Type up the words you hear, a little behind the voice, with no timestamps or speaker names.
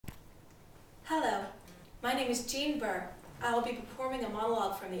name is Jean Burr. I will be performing a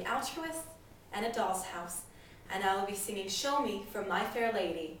monologue from The Altruist and A Doll's House, and I will be singing Show Me from My Fair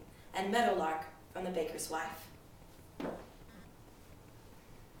Lady and Meadowlark from The Baker's Wife.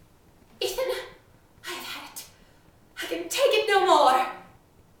 Ethan, I have had it. I can take it no more.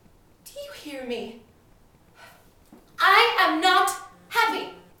 Do you hear me? I am not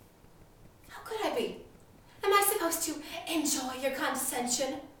happy. How could I be? Am I supposed to enjoy your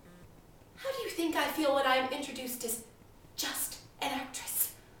condescension? How do you think I feel when I am introduced as just an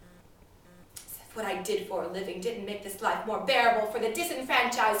actress? As if what I did for a living didn't make this life more bearable for the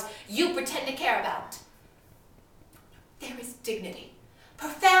disenfranchised you pretend to care about. There is dignity,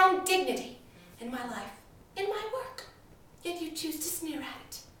 profound dignity, in my life, in my work, yet you choose to sneer at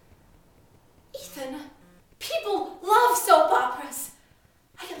it. Ethan, people love soap operas.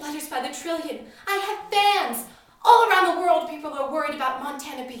 I get letters by the trillion. I have fans. All around the world, people are worried about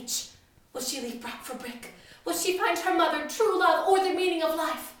Montana Beach. Will she leave Brock for brick? Will she find her mother, true love, or the meaning of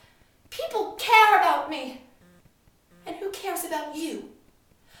life? People care about me. And who cares about you?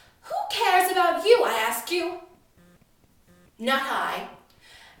 Who cares about you, I ask you? Not I.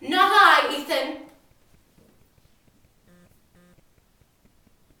 Not I, Ethan.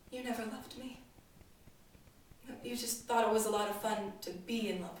 You never loved me. You just thought it was a lot of fun to be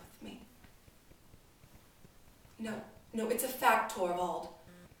in love with me. No, it's a fact, Torvald.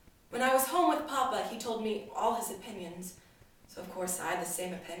 When I was home with Papa, he told me all his opinions. So of course I had the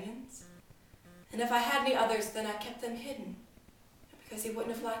same opinions. And if I had any others, then I kept them hidden. Because he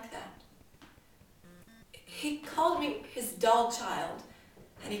wouldn't have liked that. He called me his doll child.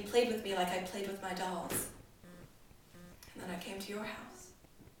 And he played with me like I played with my dolls. And then I came to your house.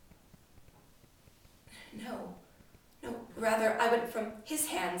 No, rather I went from his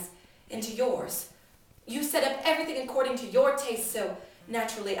hands into yours. You set up everything according to your taste, so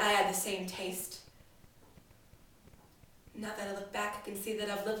naturally I had the same taste. Now that I look back, I can see that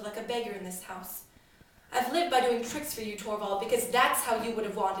I've lived like a beggar in this house. I've lived by doing tricks for you, Torvald, because that's how you would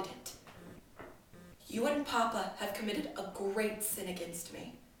have wanted it. You and Papa have committed a great sin against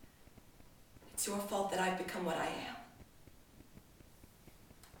me. It's your fault that I've become what I am.